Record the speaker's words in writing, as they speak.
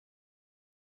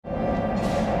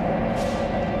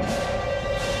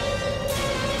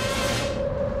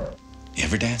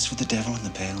ever dance with the devil in the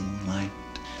pale moonlight?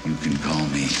 You can call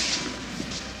me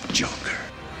Joker.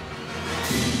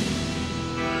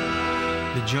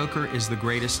 The Joker is the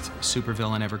greatest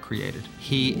supervillain ever created.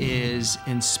 He is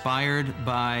inspired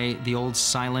by the old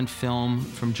silent film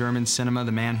from German cinema,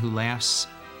 The Man Who Laughs.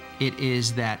 It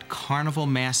is that carnival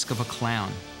mask of a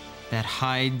clown that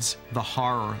hides the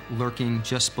horror lurking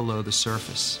just below the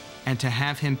surface. And to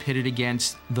have him pitted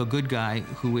against the good guy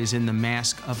who is in the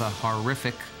mask of a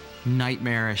horrific,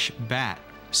 nightmarish bat.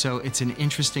 So it's an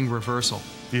interesting reversal.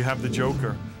 You have the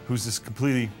Joker, who's this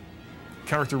completely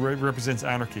character represents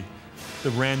anarchy, the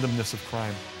randomness of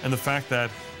crime, and the fact that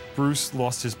Bruce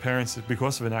lost his parents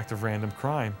because of an act of random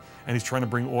crime, and he's trying to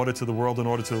bring order to the world and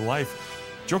order to life.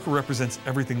 Joker represents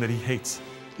everything that he hates.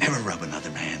 Never rub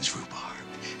another man's rhubarb.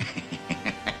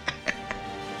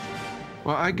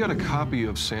 Well, I got a copy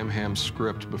of Sam Hamm's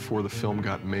script before the film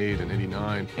got made in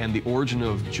 '89, and the origin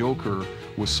of Joker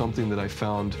was something that I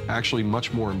found actually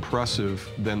much more impressive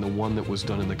than the one that was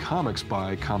done in the comics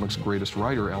by comics' greatest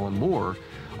writer, Alan Moore.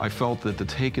 I felt that the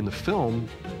take in the film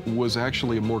was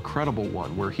actually a more credible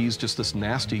one, where he's just this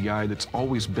nasty guy that's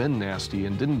always been nasty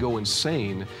and didn't go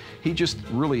insane. He just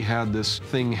really had this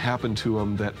thing happen to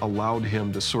him that allowed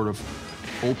him to sort of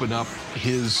open up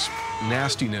his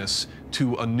nastiness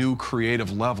to a new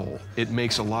creative level. It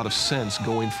makes a lot of sense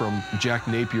going from Jack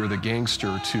Napier the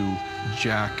gangster to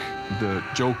Jack the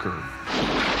Joker.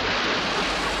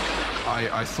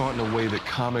 I thought in a way that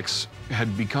comics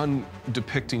had begun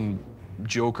depicting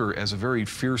Joker as a very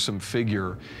fearsome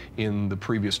figure in the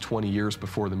previous 20 years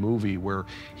before the movie, where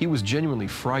he was genuinely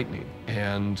frightening.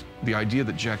 And the idea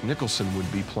that Jack Nicholson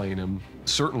would be playing him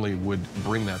certainly would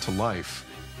bring that to life.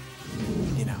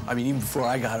 You know, I mean, even before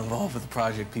I got involved with the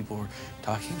project, people were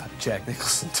talking about Jack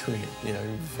Nicholson doing it, you know,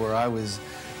 even before I was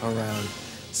around.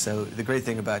 So the great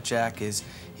thing about Jack is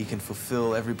he can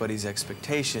fulfill everybody's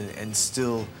expectation and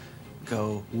still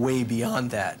go way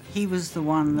beyond that. He was the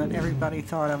one that everybody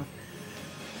thought of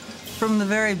from the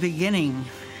very beginning.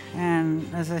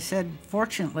 And as I said,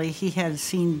 fortunately, he had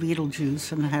seen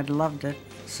Beetlejuice and had loved it,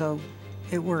 so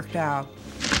it worked out.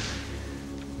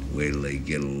 Wait till they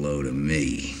get a load of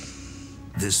me.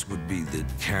 This would be the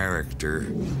character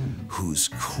whose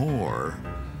core,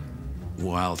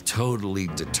 while totally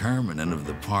determinant of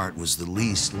the part, was the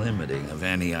least limiting of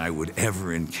any I would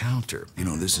ever encounter. You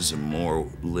know, this is a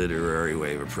more literary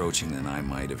way of approaching than I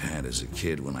might have had as a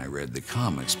kid when I read the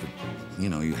comics, but, you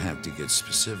know, you have to get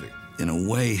specific. In a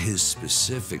way, his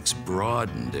specifics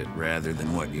broadened it rather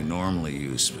than what you normally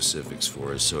use specifics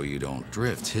for, so you don't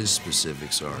drift. His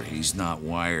specifics are he's not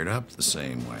wired up the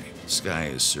same way. This guy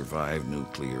has survived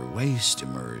nuclear waste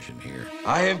immersion here.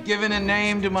 I have given a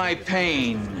name to my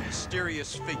pain.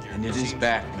 Mysterious figure. And it is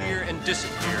back, man. Appear and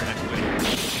disappear in a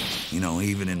way. You know,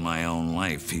 even in my own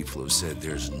life, people have said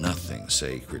there's nothing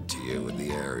sacred to you in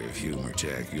the area of humor,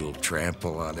 Jack. You'll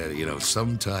trample on it. You know,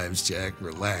 sometimes, Jack,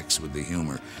 relax with the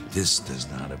humor. This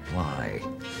does not apply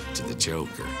to the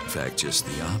Joker. In fact, just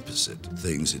the opposite.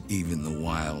 Things that even the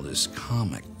wildest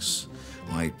comics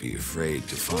might be afraid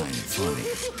to find funny.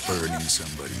 Burning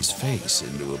somebody's face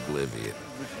into oblivion.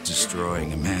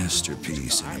 Destroying a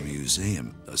masterpiece in a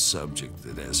museum. A subject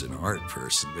that, as an art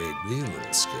person, made me a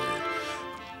little scared.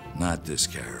 Not this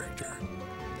character.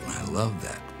 And I love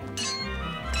that.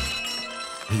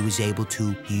 He was able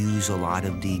to use a lot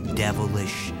of the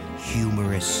devilish,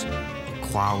 humorous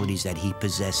qualities that he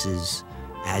possesses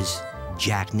as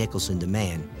Jack Nicholson, the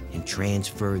man, and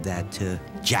transfer that to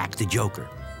Jack the Joker.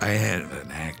 I had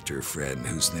an actor friend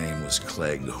whose name was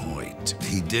Clegg Hoyt.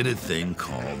 He did a thing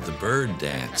called the bird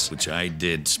dance, which I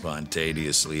did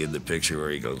spontaneously in the picture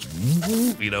where he goes,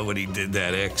 you know, when he did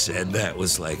that X, and that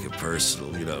was like a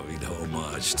personal, you know,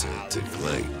 homage to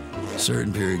Clegg.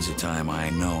 Certain periods of time,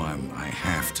 I know I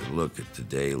have to look at the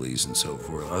dailies and so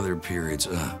forth. Other periods,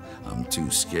 I'm too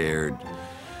scared.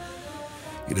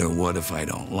 You know, what if I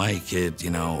don't like it, you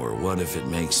know, or what if it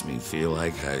makes me feel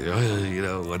like you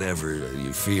know, whatever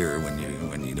you fear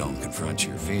when you don't confront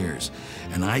your fears.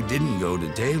 And I didn't go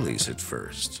to dailies at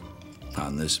first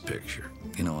on this picture.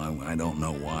 You know, I don't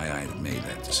know why I made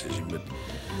that decision, but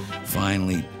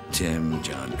finally Tim,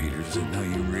 John Peters said, no,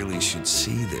 you really should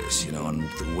see this, you know, and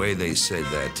the way they said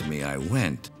that to me, I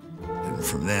went. And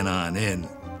from then on in,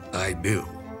 I knew,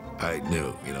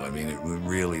 you know, I mean, it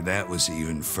really, that was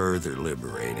even further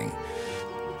liberating.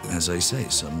 As I say,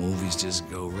 some movies just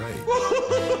go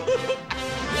right.